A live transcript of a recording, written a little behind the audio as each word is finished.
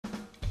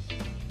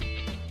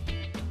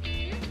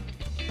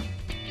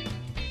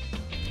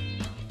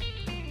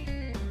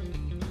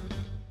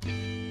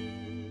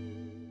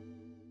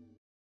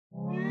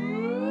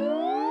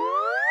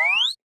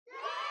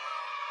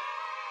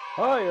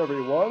Hi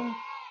everyone,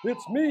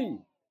 it's me,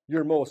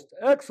 your most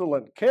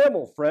excellent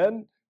camel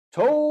friend,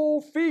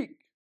 Tofik.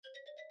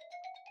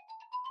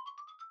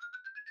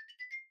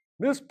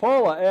 Miss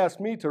Paula asked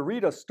me to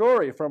read a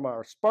story from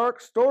our Spark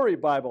Story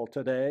Bible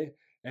today,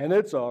 and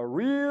it's a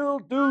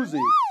real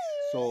doozy.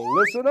 So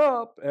listen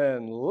up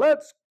and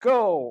let's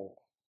go.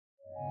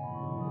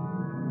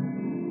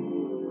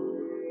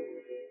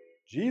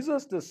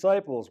 Jesus'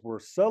 disciples were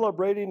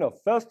celebrating a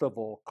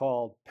festival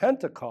called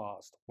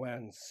Pentecost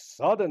when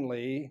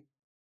suddenly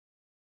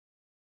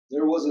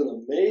there was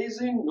an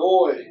amazing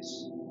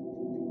noise.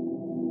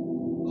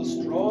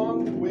 A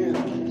strong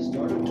wind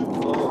started to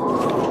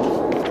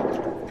blow.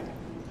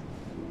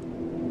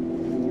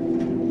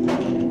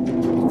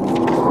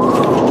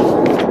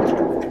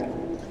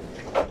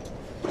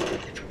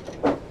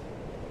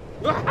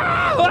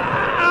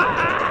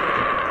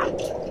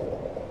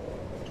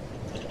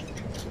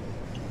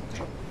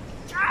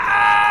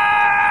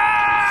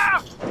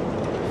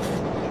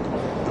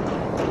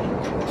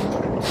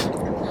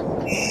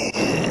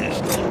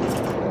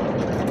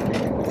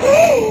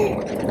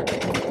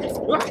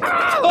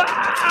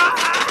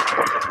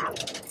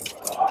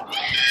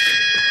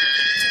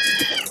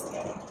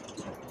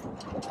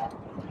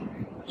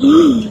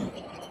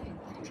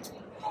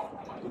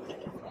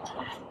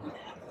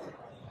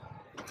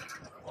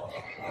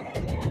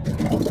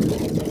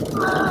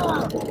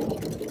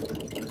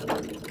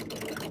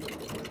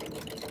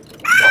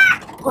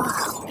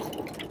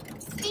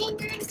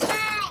 Fingers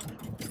back!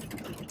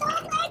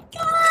 Don't let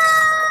go!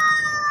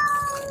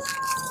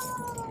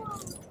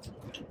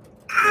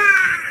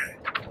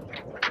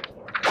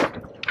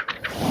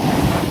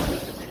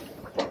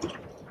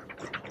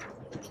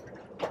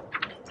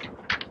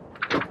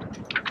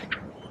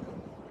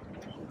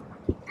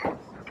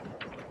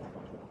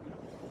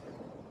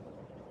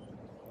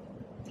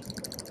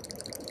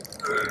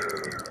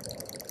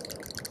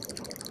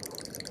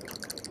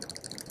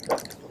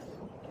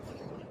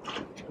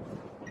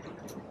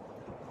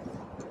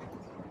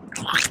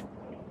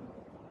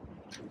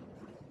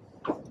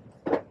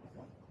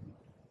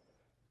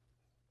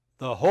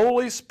 The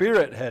Holy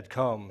Spirit had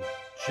come,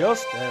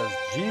 just as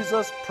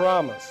Jesus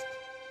promised.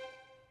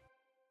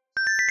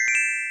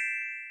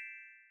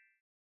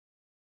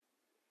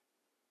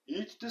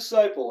 Each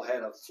disciple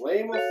had a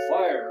flame of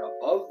fire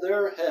above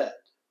their head.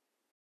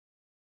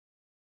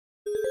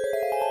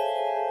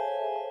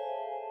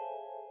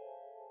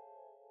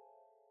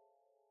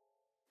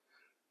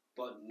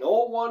 But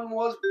no one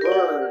was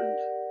burned.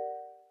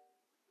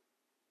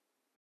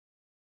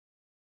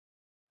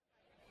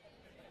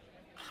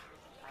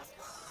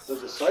 The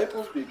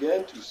disciples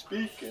began to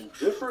speak in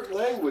different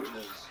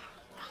languages.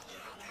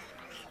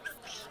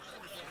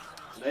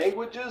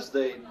 Languages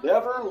they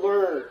never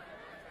learned.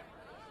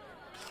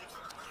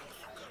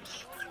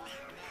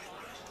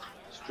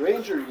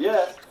 Stranger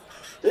yet,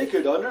 they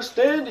could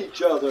understand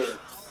each other.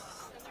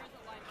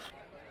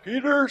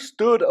 Peter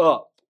stood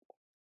up.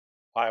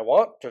 I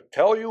want to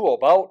tell you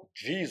about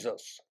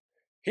Jesus.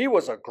 He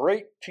was a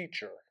great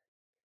teacher.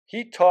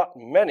 He taught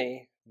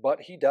many,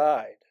 but he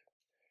died.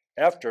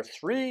 After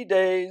 3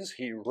 days,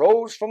 he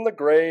rose from the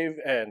grave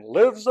and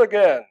lives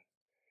again.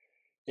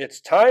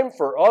 It's time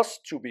for us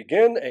to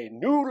begin a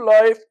new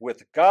life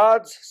with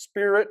God's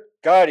Spirit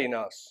guiding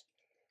us.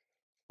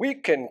 We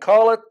can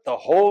call it the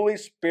Holy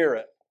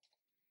Spirit.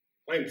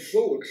 I'm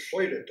so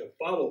excited to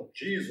follow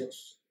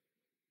Jesus.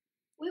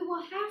 We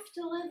will have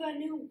to live a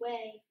new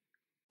way.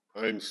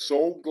 I'm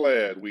so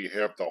glad we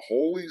have the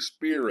Holy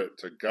Spirit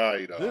to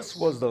guide us. This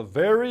was the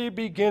very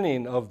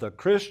beginning of the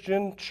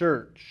Christian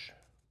church.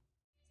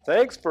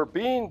 Thanks for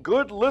being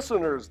good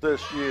listeners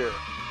this year.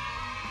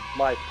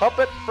 My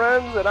puppet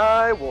friends and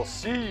I will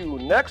see you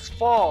next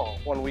fall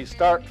when we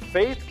start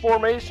faith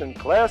formation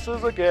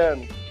classes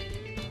again.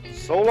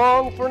 So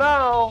long for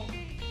now.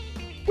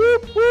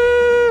 Whoop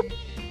whoop!